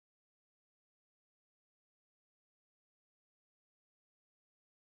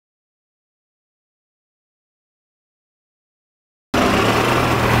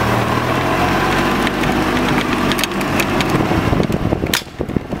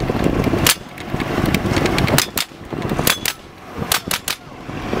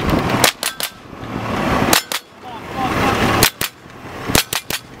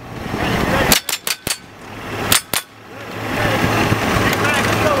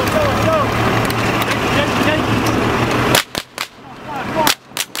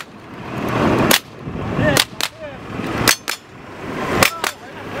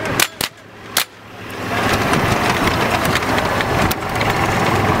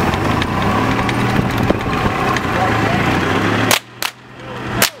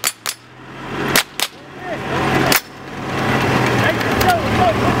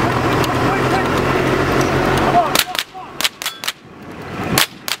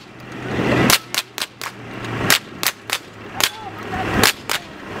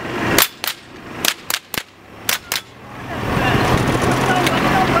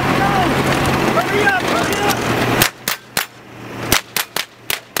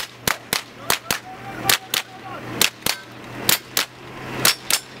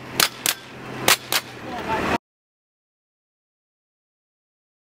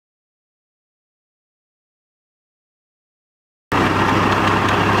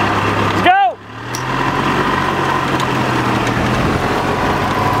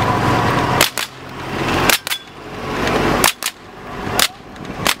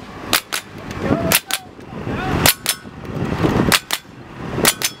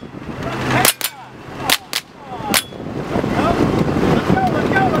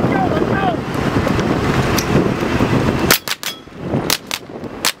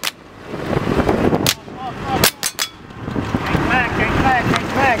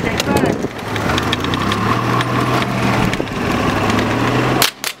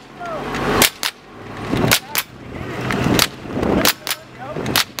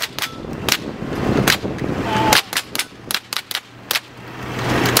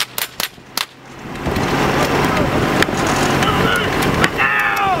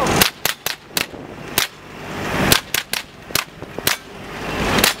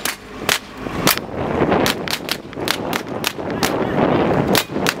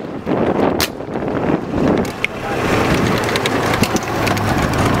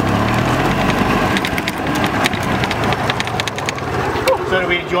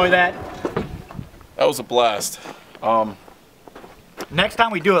enjoy that? That was a blast. Next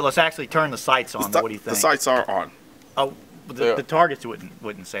time we do it, let's actually turn the sights on. What do you think? The sights are on. Oh, the targets wouldn't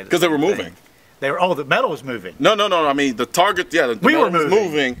say that. Because they were moving. They were. Oh, the metal was moving. No. I mean, the target. Yeah, the we metal were moving. was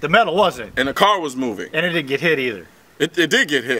moving. The metal wasn't. And the car was moving. And it didn't get hit either. It did get hit.